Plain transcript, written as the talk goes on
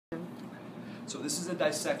So this is a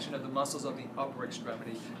dissection of the muscles of the upper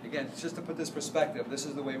extremity. Again, just to put this perspective, this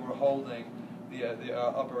is the way we're holding the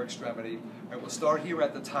upper extremity. All right, we'll start here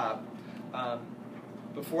at the top.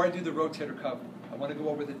 Before I do the rotator cuff, I want to go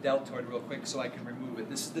over the deltoid real quick so I can remove it.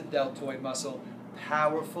 This is the deltoid muscle,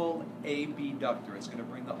 powerful abductor. It's going to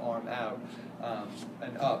bring the arm out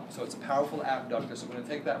and up. So it's a powerful abductor. So I'm going to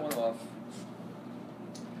take that one off.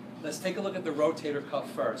 Let's take a look at the rotator cuff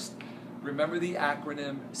first. Remember the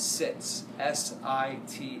acronym SITS,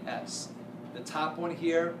 S-I-T-S. The top one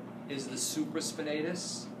here is the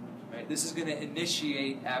supraspinatus. Right? This is going to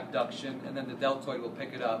initiate abduction, and then the deltoid will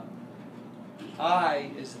pick it up.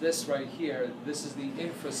 I is this right here. This is the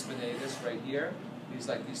infraspinatus right here.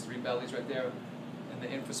 These three bellies right there, and the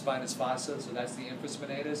infraspinous fossa. So that's the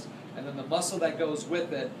infraspinatus. And then the muscle that goes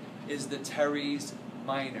with it is the teres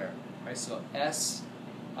minor. Right? So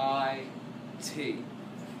S-I-T.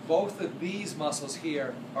 Both of these muscles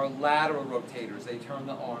here are lateral rotators. They turn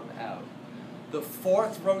the arm out. The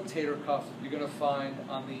fourth rotator cuff you're going to find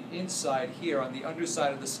on the inside here, on the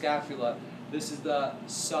underside of the scapula. This is the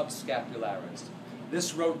subscapularis.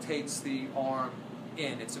 This rotates the arm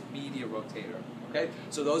in. It's a medial rotator. Okay?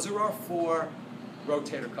 So those are our four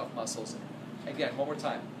rotator cuff muscles. Again, one more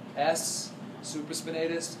time. S,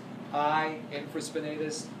 supraspinatus. I,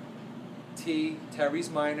 infraspinatus. T, teres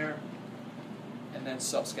minor. And then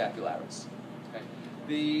subscapularis.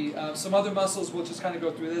 Okay. Some other muscles, we'll just kind of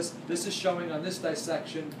go through this. This is showing on this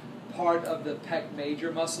dissection part of the pec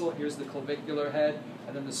major muscle. Here's the clavicular head,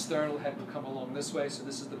 and then the sternal head would come along this way. So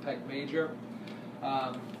this is the pec major.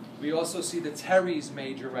 We also see the teres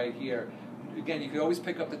major right here. Again, you can always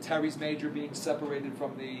pick up the teres major being separated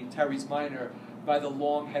from the teres minor by the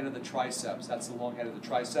long head of the triceps. That's the long head of the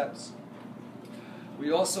triceps.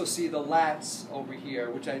 We also see the lats over here,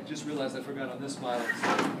 which I just realized I forgot on this model. So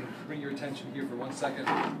I'm going to bring your attention here for 1 second.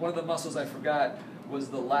 One of the muscles I forgot was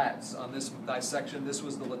the lats on this dissection. This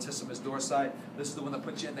was the latissimus dorsi. This is the one that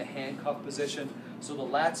puts you in the handcuff position. So the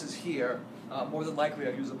lats is here. More than likely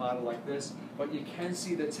I'll use a model like this. But you can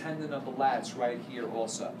see the tendon of the lats right here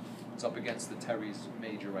also. It's up against the teres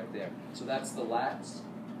major right there. So that's the lats.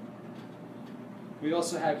 We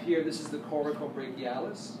also have here, this is the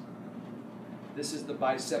coracobrachialis. This is the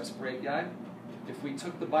biceps brachii. If we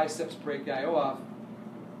took the biceps brachii off,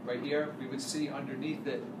 right here, we would see underneath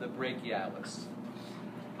it the brachialis.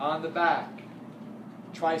 On the back,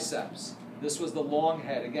 triceps. This was the long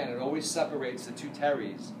head. Again, it always separates the two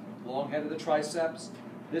teres. Long head of the triceps.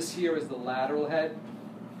 This here is the lateral head.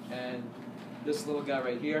 And this little guy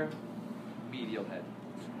right here, medial head.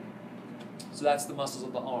 So that's the muscles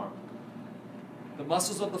of the arm. The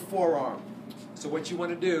muscles of the forearm. So what you want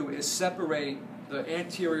to do is separate the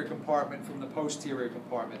anterior compartment from the posterior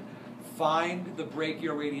compartment. Find the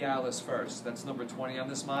brachioradialis first. That's number 20 on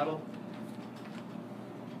this model.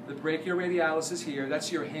 The brachioradialis is here.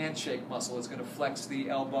 That's your handshake muscle. It's going to flex the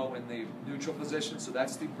elbow in the neutral position. So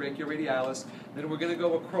that's the brachioradialis. Then we're going to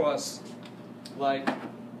go across like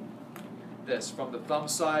this, from the thumb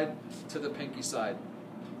side to the pinky side.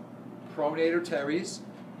 Pronator teres.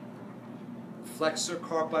 Flexor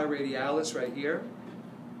carpi radialis right here.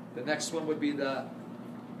 The next one would be the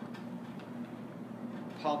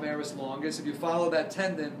palmaris longus. If you follow that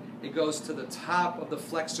tendon, it goes to the top of the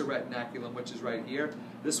flexor retinaculum, which is right here.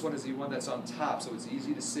 This one is the one that's on top, so it's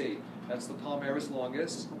easy to see. That's the palmaris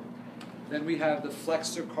longus. Then we have the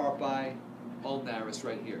flexor carpi ulnaris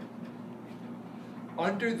right here.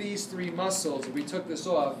 Under these three muscles, if we took this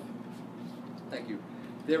off, thank you,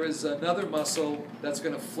 there is another muscle that's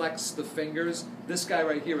going to flex the fingers. This guy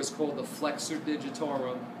right here is called the flexor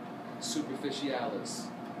digitorum superficialis.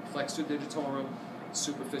 Flexor digitorum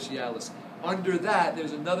superficialis. Under that,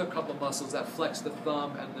 there's another couple of muscles that flex the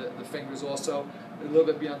thumb and the fingers also, a little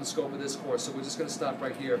bit beyond the scope of this course. So we're just going to stop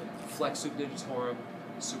right here. Flexor digitorum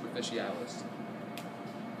superficialis.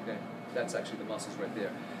 Okay, that's actually the muscles right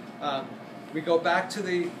there. We go back to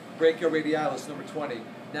the brachioradialis, number 20.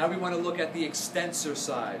 Now we want to look at the extensor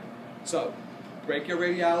side. So,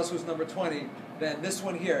 brachioradialis was number 20. Then this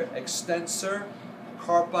one here, extensor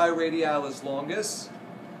carpi radialis longus.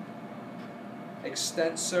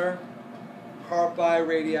 Extensor carpi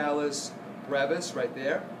radialis brevis, right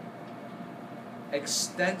there.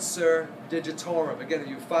 Extensor digitorum. Again, if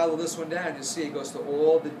you follow this one down, you'll see it goes to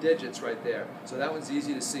all the digits right there. So that one's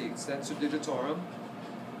easy to see. Extensor digitorum.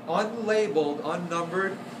 Unlabeled,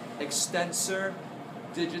 unnumbered, extensor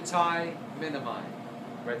digiti minimi.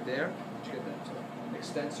 Right there. Did you get that?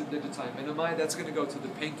 Extensor digiti minimi. That's going to go to the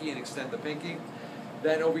pinky and extend the pinky.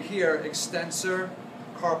 Then over here, extensor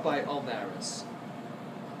carpi ulnaris.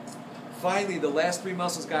 Finally, the last three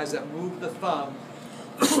muscles, guys, that move the thumb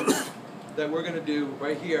that we're going to do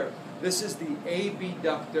right here. This is the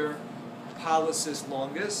abductor pollicis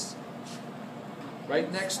longus.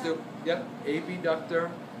 Right next to, yep,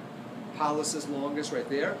 abductor pollicis longus right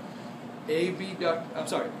there.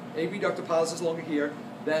 Abductor pollicis longus here.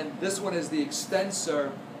 Then this one is the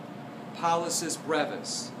extensor pollicis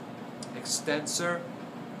brevis. Extensor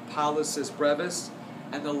pollicis brevis.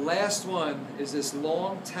 And the last one is this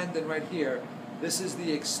long tendon right here. This is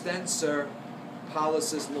the extensor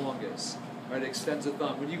pollicis longus. Right, extensor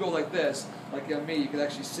thumb. When you go like this, like on me, you can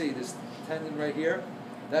actually see this tendon right here.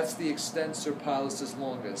 That's the extensor pollicis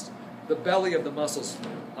longus. The belly of the muscles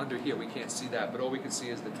under here, we can't see that, but all we can see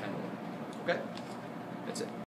is the tendon. Okay? That's it.